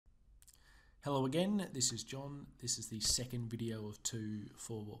Hello again, this is John. This is the second video of two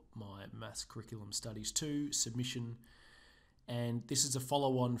for my Maths Curriculum Studies 2 submission. And this is a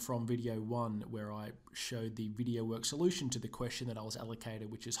follow-on from video 1 where I showed the video work solution to the question that I was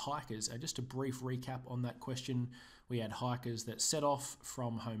allocated, which is hikers. And just a brief recap on that question, we had hikers that set off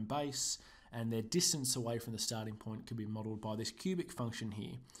from home base and their distance away from the starting point could be modelled by this cubic function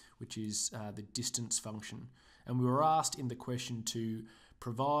here, which is the distance function. And we were asked in the question to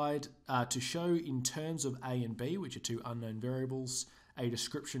show in terms of A and B, which are two unknown variables, a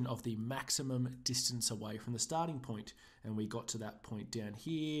description of the maximum distance away from the starting point. And we got to that point down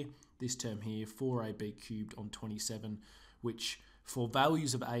here, this term here, 4ab cubed on 27, which for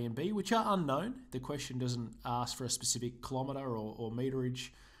values of A and B, which are unknown, the question doesn't ask for a specific kilometre or meterage.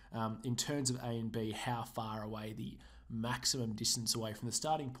 In terms of A and B, how far away the maximum distance away from the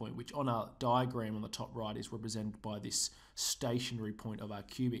starting point, which on our diagram on the top right is represented by this stationary point of our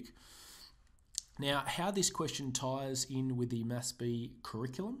cubic. Now, how this question ties in with the Maths B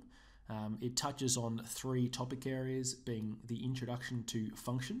curriculum, it touches on three topic areas, being the introduction to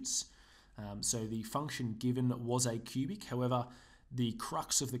functions. So the function given was a cubic, however, the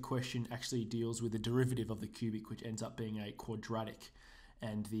crux of the question actually deals with the derivative of the cubic, which ends up being a quadratic.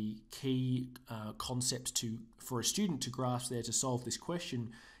 And the key concept for a student to grasp there to solve this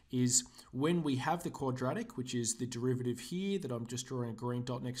question is when we have the quadratic, which is the derivative here that I'm just drawing a green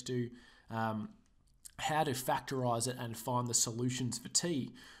dot next to, how to factorize it and find the solutions for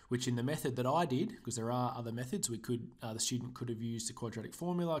t, which in the method that I did, because there are other methods, the student could have used the quadratic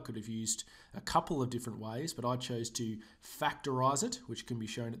formula, could have used a couple of different ways, but I chose to factorize it, which can be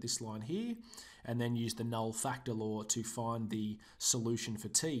shown at this line here, and then use the null factor law to find the solution for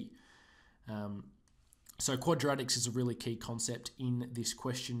t. So quadratics is a really key concept in this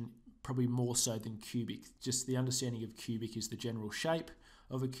question, probably more so than cubic. Just the understanding of cubic is the general shape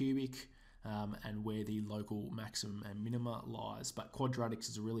of a cubic, and where the local maximum and minima lies. But quadratics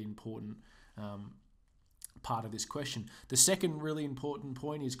is a really important part of this question. The second really important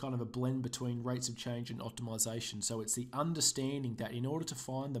point is kind of a blend between rates of change and optimization. So it's the understanding that in order to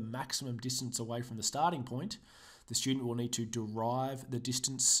find the maximum distance away from the starting point, the student will need to derive the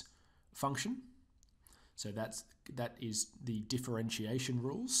distance function. So that is the differentiation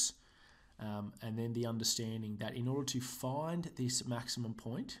rules. And then the understanding that in order to find this maximum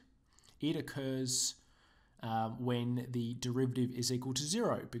point, it occurs when the derivative is equal to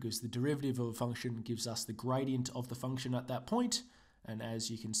 0, because the derivative of a function gives us the gradient of the function at that point. And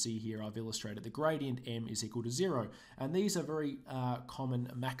as you can see here, I've illustrated the gradient m is equal to 0. And these are very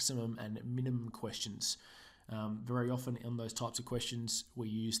common maximum and minimum questions. Very often in those types of questions, we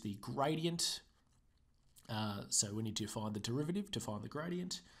use the gradient. So we need to find the derivative to find the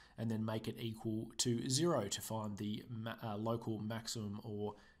gradient, and then make it equal to 0 to find the local maximum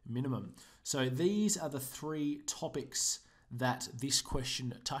or minimum. So these are the three topics that this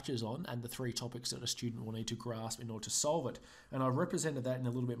question touches on, and the three topics that a student will need to grasp in order to solve it. And I've represented that in a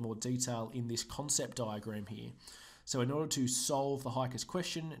little bit more detail in this concept diagram here. So in order to solve the hiker's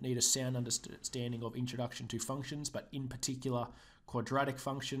question, need a sound understanding of introduction to functions, but in particular quadratic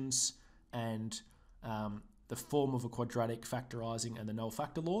functions and the form of a quadratic, factorizing, and the null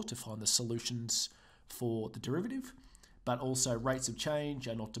factor law to find the solutions for the derivative, but also rates of change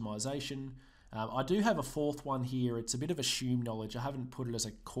and optimization. I do have a fourth one here. It's a bit of assumed knowledge. I haven't put it as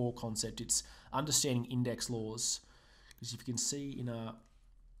a core concept. It's understanding index laws. Because if you can see in our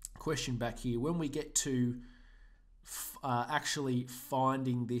question back here, when we get to actually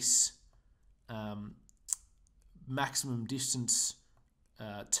finding this maximum distance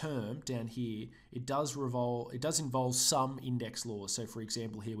term down here, it does involve some index laws. So for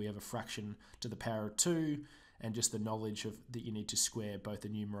example, here we have a fraction to the power of 2, and just the knowledge of that you need to square both the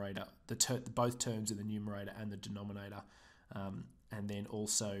numerator, both terms in the numerator and the denominator. And then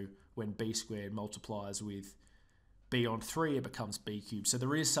also when b squared multiplies with b on 3, it becomes b cubed. So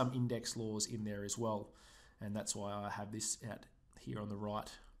there is some index laws in there as well. And that's why I have this out here on the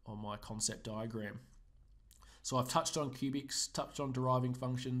right on my concept diagram. So I've touched on cubics, touched on deriving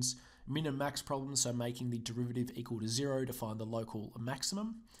functions, min and max problems, so making the derivative equal to 0 to find the local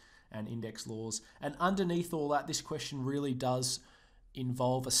maximum, and index laws. And underneath all that, this question really does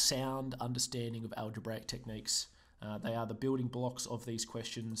involve a sound understanding of algebraic techniques. They are the building blocks of these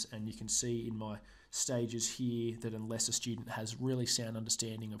questions, and you can see in my stages here that unless a student has really sound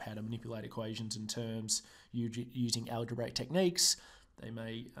understanding of how to manipulate equations and terms using algebraic techniques, they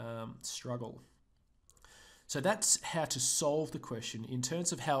may struggle. So that's how to solve the question. In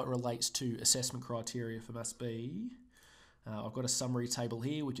terms of how it relates to assessment criteria for Maths B, I've got a summary table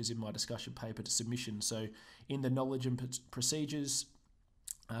here, which is in my discussion paper to submission. So in the knowledge and procedures,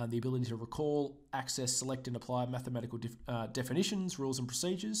 the ability to recall, access, select and apply mathematical definitions, rules and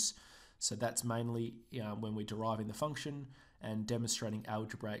procedures. So that's mainly when we're deriving the function, and demonstrating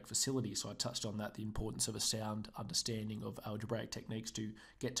algebraic facility. So I touched on that, the importance of a sound understanding of algebraic techniques to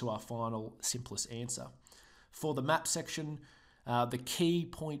get to our final simplest answer. For the map section, the key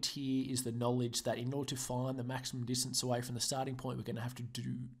point here is the knowledge that in order to find the maximum distance away from the starting point, we're going to have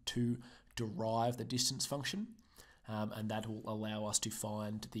to derive the distance function. And that will allow us to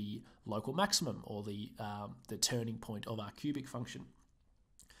find the local maximum, or the turning point of our cubic function.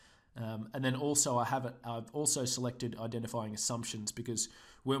 And then also I've also selected identifying assumptions, because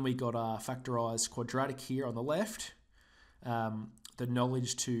when we got our factorized quadratic here on the left, the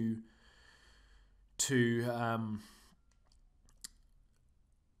knowledge to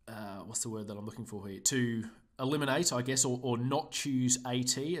what's the word that I'm looking for here? To eliminate, I guess, or not choose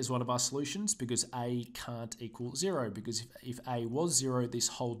AT as one of our solutions, because A can't equal 0, because if A was 0, this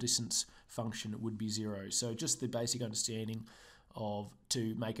whole distance function would be 0. So just the basic understanding of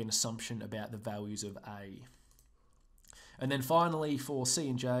to make an assumption about the values of A. And then finally for C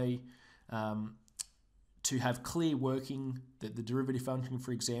and J, to have clear working that the derivative function,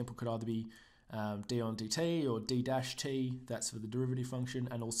 for example, could either be d on dt or d dash t, that's for the derivative function,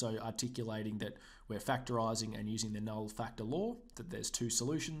 and also articulating that we're factorizing and using the null factor law, that there's two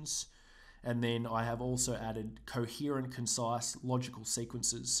solutions. And then I have also added coherent, concise, logical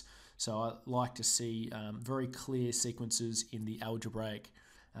sequences. So I like to see very clear sequences in the algebraic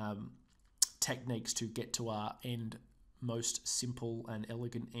techniques to get to our end most simple and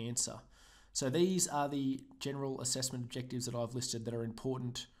elegant answer. So these are the general assessment objectives that I've listed that are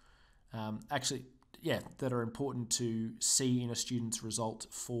important, that are important to see in a student's result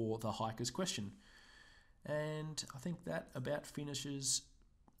for the hikers question. And I think that about finishes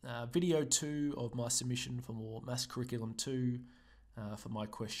video 2 of my submission for more Maths Curriculum 2 for my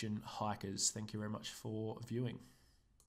question hikers. Thank you very much for viewing.